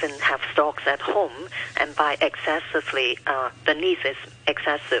they even have stocks at home and buy excessively, the need is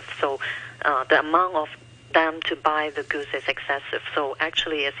excessive. So the amount of them to buy the goods is excessive. So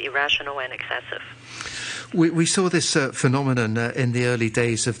actually it's irrational and excessive. We saw this phenomenon in the early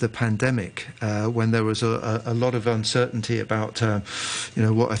days of the pandemic when there was a lot of uncertainty about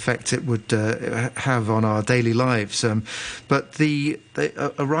what effect it would have on our daily lives. But the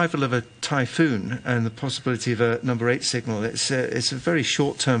arrival of a typhoon and the possibility of a number 8 signal, it's a very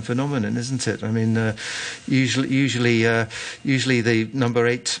short-term phenomenon, isn't it? I mean, usually the number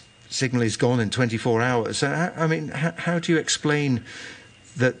 8 signal is gone in 24 hours. How do you explain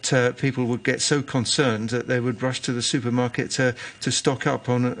that people would get so concerned that they would rush to the supermarket to stock up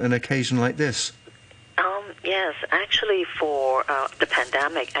on an occasion like this? Yes, actually for the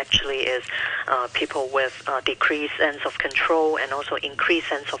pandemic actually is people with decreased sense of control and also increased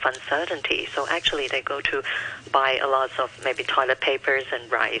sense of uncertainty. So actually they go to buy a lot of maybe toilet papers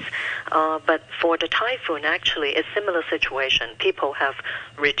and rice. But for the typhoon, actually it's similar situation. People have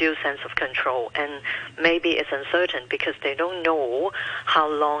reduced sense of control, and maybe it's uncertain because they don't know how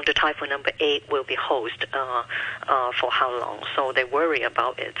long the typhoon number 8 will be host for how long. So they worry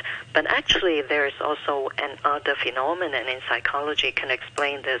about it. But actually there is also another phenomenon in psychology can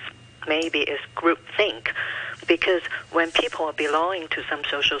explain this. Maybe it's groupthink, because when people are belonging to some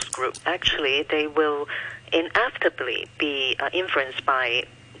social group, actually they will inevitably be influenced by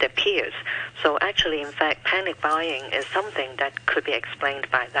their peers. So actually, in fact, panic buying is something that could be explained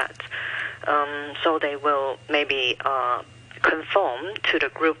by that. So they will maybe conform to the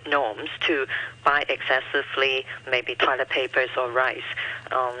group norms to buy excessively maybe toilet papers or rice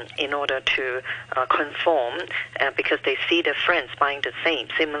in order to conform because they see their friends buying the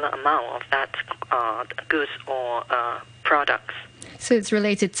similar amount of that goods or products. So it's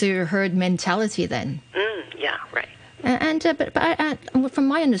related to herd mentality then? Yeah, right. But from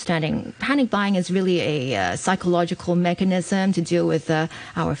my understanding, panic buying is really a psychological mechanism to deal with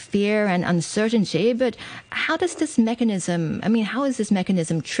our fear and uncertainty. But how is this mechanism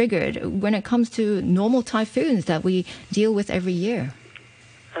triggered when it comes to normal typhoons that we deal with every year?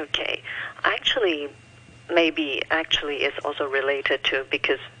 Okay. Maybe it's also related to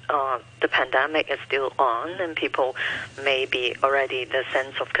because the pandemic is still on and people maybe already the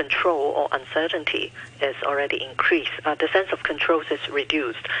sense of control or uncertainty is already increased. The sense of control is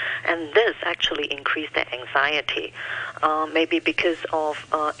reduced, and this actually increased the anxiety. Maybe because of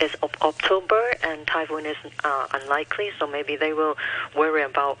it's October and typhoon is unlikely, so maybe they will worry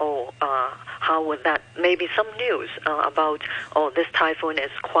about how would that, maybe some news about this typhoon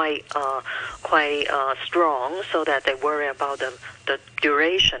is quite strong, so that they worry about the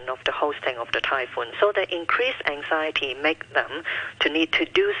duration of the hosting of the typhoon. So the increased anxiety make them to need to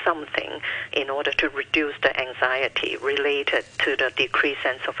do something in order to reduce the anxiety related to the decreased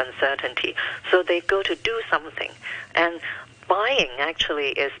sense of uncertainty. So they go to do something. And buying actually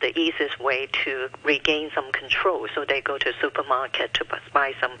is the easiest way to regain some control. So they go to supermarket to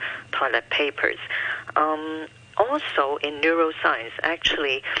buy some toilet papers. Also, in neuroscience,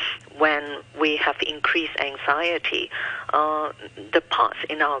 actually, when we have increased anxiety, the parts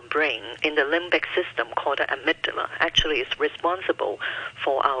in our brain, in the limbic system called the amygdala, actually is responsible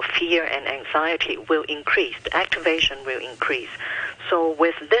for our fear and anxiety will increase. The activation will increase. So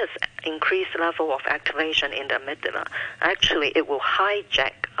with this increased level of activation in the amygdala, actually it will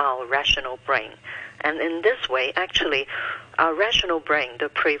hijack our rational brain. And in this way, actually, our rational brain, the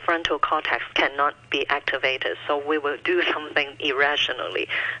prefrontal cortex, cannot be activated. So we will do something irrationally,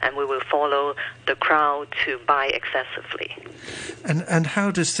 and we will follow the crowd to buy excessively. And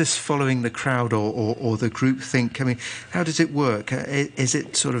how does this following the crowd or the group think, I mean, how does it work? Is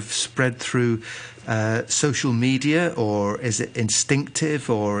it sort of spread through social media, or is it instinctive,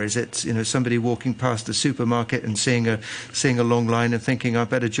 or is it, you know, somebody walking past the supermarket and seeing a long line and thinking, I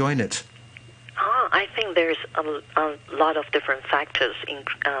better join it? I think there's a lot of different factors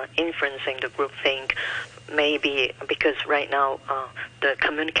influencing the groupthink. Maybe because right now the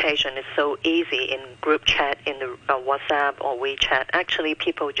communication is so easy in group chat, in the WhatsApp or WeChat. Actually,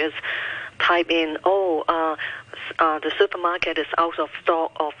 people just type in, the supermarket is out of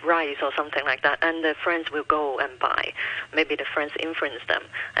stock of rice or something like that, and the friends will go and buy. Maybe the friends influence them.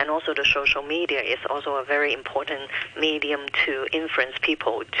 And also the social media is also a very important medium to influence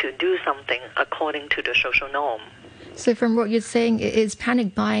people to do something according to the social norm. So from what you're saying, is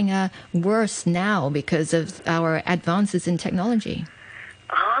panic buying worse now because of our advances in technology?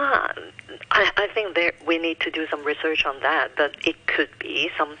 I think we need to do some research on that, but it could be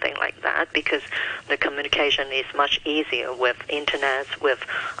something like that because the communication is much easier with internet, with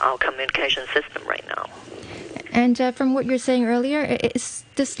our communication system right now. And from what you're saying earlier, it's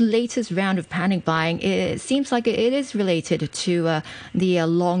this latest round of panic buying, it seems like it is related to the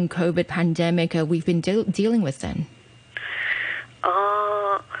long COVID pandemic we've been dealing with then.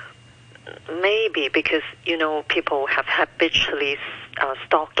 Maybe because, you know, people have habitually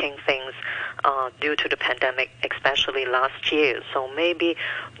stocking things due to the pandemic, especially last year. So maybe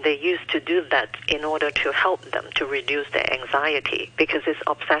they used to do that in order to help them to reduce their anxiety because it's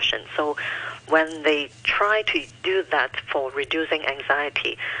obsession. So when they try to do that for reducing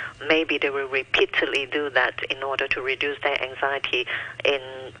anxiety, maybe they will repeatedly do that in order to reduce their anxiety in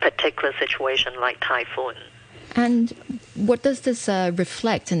particular situation like typhoon. And what does this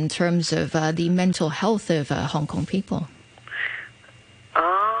reflect in terms of the mental health of Hong Kong people?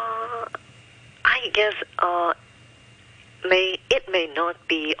 I guess it may not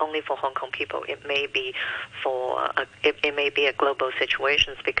be only for Hong Kong people. It may be it may be a global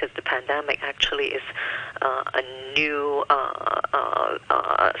situation because the pandemic actually is a new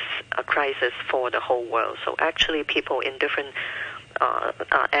a crisis for the whole world. So actually, people in different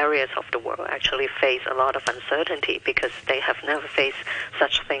areas of the world actually face a lot of uncertainty because they have never faced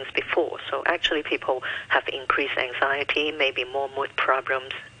such things before. So actually people have increased anxiety, maybe more mood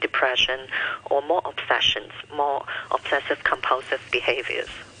problems, depression, or more obsessions, more obsessive compulsive behaviors.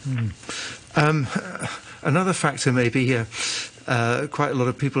 Another factor may be quite a lot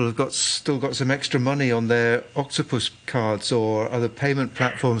of people have still got some extra money on their octopus cards or other payment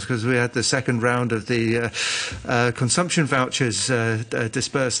platforms because we had the second round of the consumption vouchers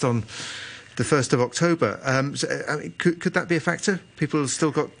dispersed on the 1st of October. So, I mean, could that be a factor? People have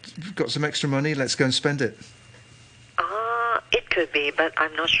still got some extra money, let's go and spend it. It could be, but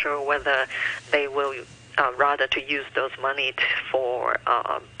I'm not sure whether they will rather to use those money for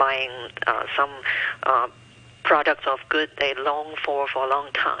buying some products of good they long for a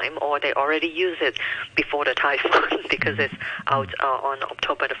long time, or they already use it before the typhoon because it's out on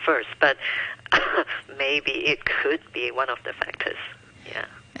October the 1st. But maybe it could be one of the factors. Yeah.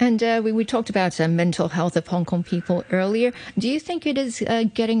 And we talked about mental health of Hong Kong people earlier. Do you think it is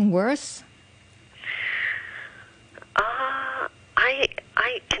getting worse?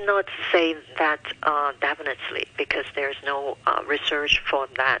 I cannot say that definitely because there's no research for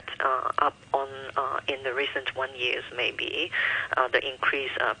that up on in the recent 1 years maybe the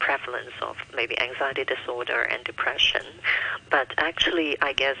increased prevalence of maybe anxiety disorder and depression. But actually,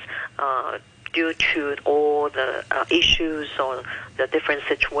 I guess due to all the issues or the different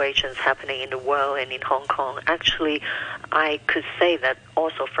situations happening in the world and in Hong Kong, actually, I could say that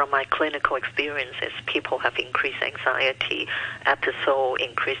also from my clinical experiences, people have increased anxiety episode,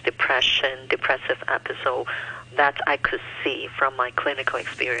 increased depression, depressive episode, that I could see from my clinical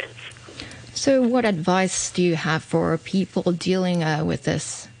experience. So what advice do you have for people dealing with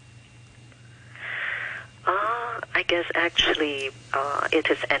this? I guess actually it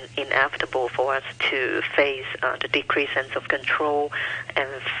is inevitable for us to face the decreased sense of control and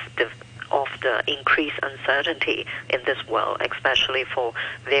of the increased uncertainty in this world, especially for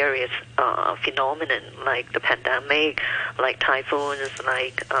various phenomena like the pandemic, like typhoons,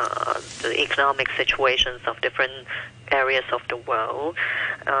 like the economic situations of different areas of the world.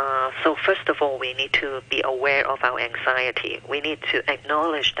 So first of all, we need to be aware of our anxiety. We need to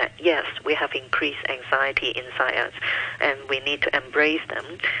acknowledge that, yes, we have increased anxiety inside us, and we need to embrace them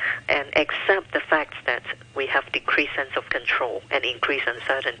and accept the fact that we have decreased sense of control and increased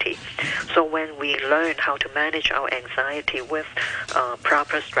uncertainty. So when we learn how to manage our anxiety with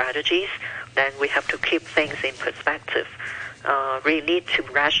proper strategies, then we have to keep things in perspective. We need to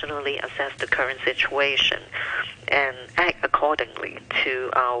rationally assess the current situation and act accordingly to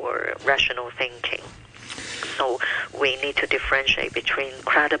our rational thinking. So we need to differentiate between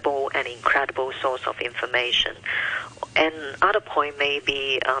credible and incredible source of information. And other point may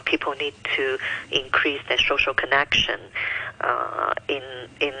be people need to increase their social connection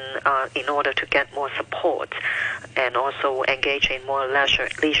in order to get more support, and also engage in more leisure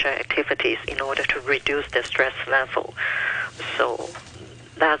activities in order to reduce the stress level. So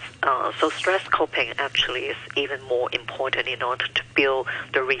that's so stress coping actually is even more important in order to build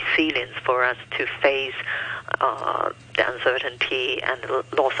the resilience for us to face the uncertainty and the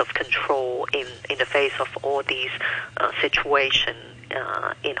loss of control in the face of all these situations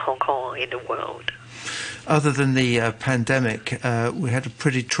in Hong Kong or in the world. Other than the pandemic, we had a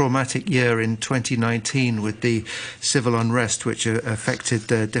pretty traumatic year in 2019 with the civil unrest, which affected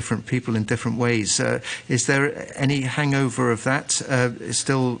different people in different ways. Is there any hangover of that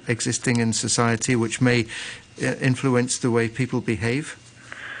still existing in society, which may influence the way people behave?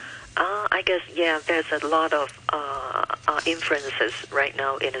 I guess, yeah, there's a lot of influences right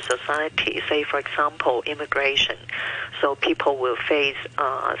now in the society. Say, for example, immigration. So people will face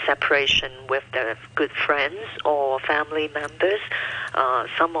separation with their good friends or family members.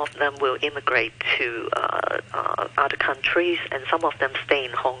 Some of them will immigrate to other countries, and some of them stay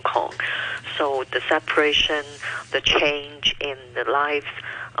in Hong Kong. So the separation, the change in the lives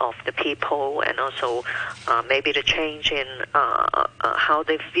of the people, and also maybe the change in how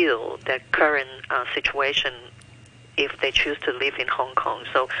they feel their current situation if they choose to live in Hong Kong.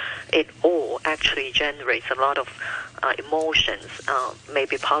 So it all actually generates a lot of emotions,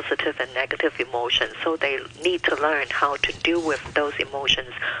 maybe positive and negative emotions. So they need to learn how to deal with those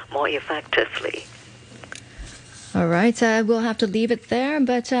emotions more effectively. All right, we'll have to leave it there,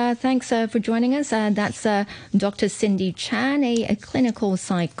 but thanks for joining us. That's Dr. Cindy Chan, a clinical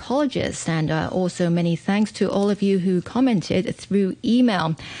psychologist, and also many thanks to all of you who commented through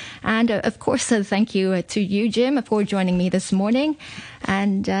email. And of course, thank you to you, Jim, for joining me this morning.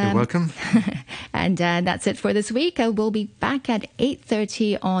 And you're welcome. And that's it for this week. We'll be back at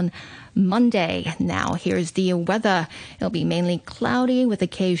 8:30 on Monday. Now, here's the weather. It'll be mainly cloudy with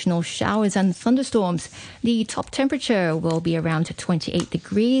occasional showers and thunderstorms. The top temperature will be around 28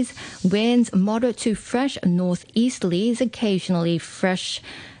 degrees. Winds moderate to fresh northeasterlies,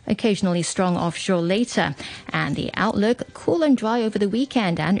 occasionally strong offshore later. And the outlook, cool and dry over the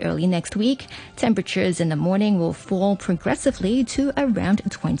weekend and early next week. Temperatures in the morning will fall progressively to around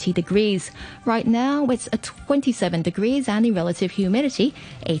 20 degrees. Right now, it's 27 degrees and the relative humidity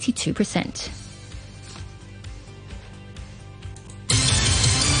 82%.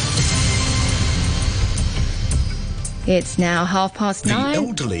 It's now 9:30. The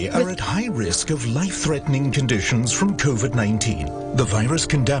elderly are at high risk of life-threatening conditions from COVID-19. The virus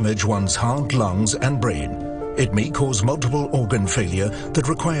can damage one's heart, lungs and brain. It may cause multiple organ failure that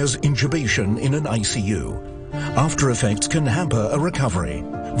requires intubation in an ICU. After effects can hamper a recovery.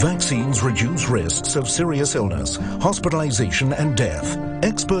 Vaccines reduce risks of serious illness, hospitalization and death.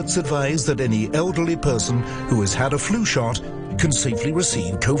 Experts advise that any elderly person who has had a flu shot can safely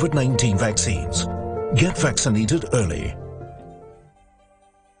receive COVID-19 vaccines. Get vaccinated early.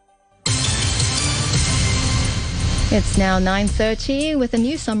 It's now 9:30 with a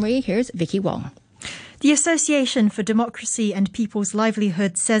news summary. Here's Vicky Wong. The Association for Democracy and People's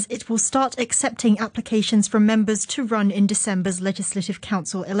Livelihood says it will start accepting applications from members to run in December's Legislative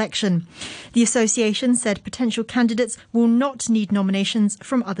Council election. The association said potential candidates will not need nominations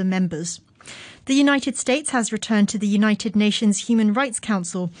from other members. The United States has returned to the United Nations Human Rights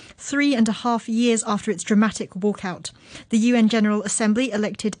Council 3.5 years after its dramatic walkout. The UN General Assembly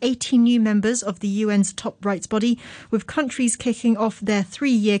elected 18 new members of the UN's top rights body, with countries kicking off their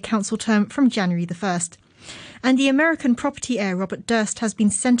 3-year council term from January the 1st. And the American property heir Robert Durst has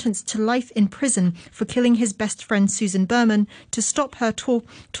been sentenced to life in prison for killing his best friend Susan Berman to stop her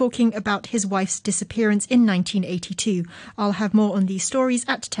talking about his wife's disappearance in 1982. I'll have more on these stories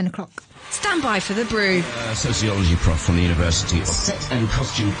at 10 o'clock. Stand by for the brew. Sociology prof from the University. Set and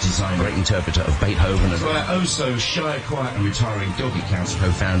costume designer, great interpreter of Beethoven. Oh so shy, quiet and retiring doggy counsel,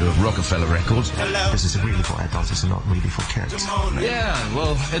 co-founder of Rockefeller Records. Hello. This is really for adults, it's not really for kids. Yeah,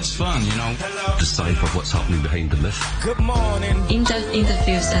 well, it's fun, you know. Decipher what's happening behind behind the myth. Good morning. In-depth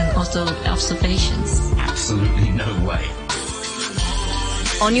interviews and also observations. Absolutely no way.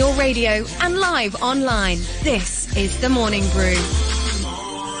 On your radio and live online, this is The Morning Brew.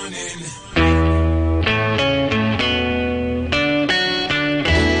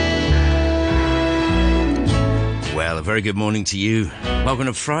 Well, a very good morning to you. Welcome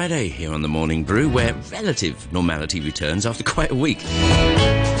to Friday here on The Morning Brew, where relative normality returns after quite a week.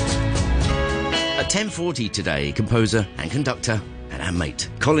 At 10:40 today, composer and conductor and our mate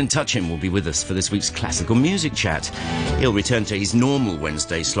Colin Chim will be with us for this week's classical music chat. He'll return to his normal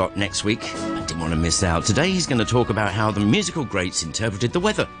Wednesday slot next week. I didn't want to miss out. Today he's going to talk about how the musical greats interpreted the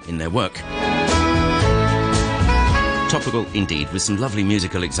weather in their work. Topical indeed, with some lovely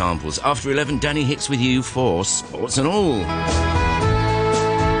musical examples. After 11, Danny Hicks with you for Sports and All.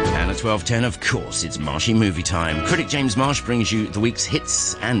 And at 12:10, of course, it's Marshy Movie Time. Critic James Marsh brings you the week's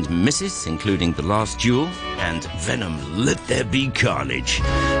hits and misses, including The Last Duel and Venom, Let There Be Carnage.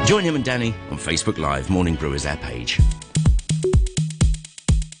 Join him and Danny on Facebook Live. Morning Brew is our page.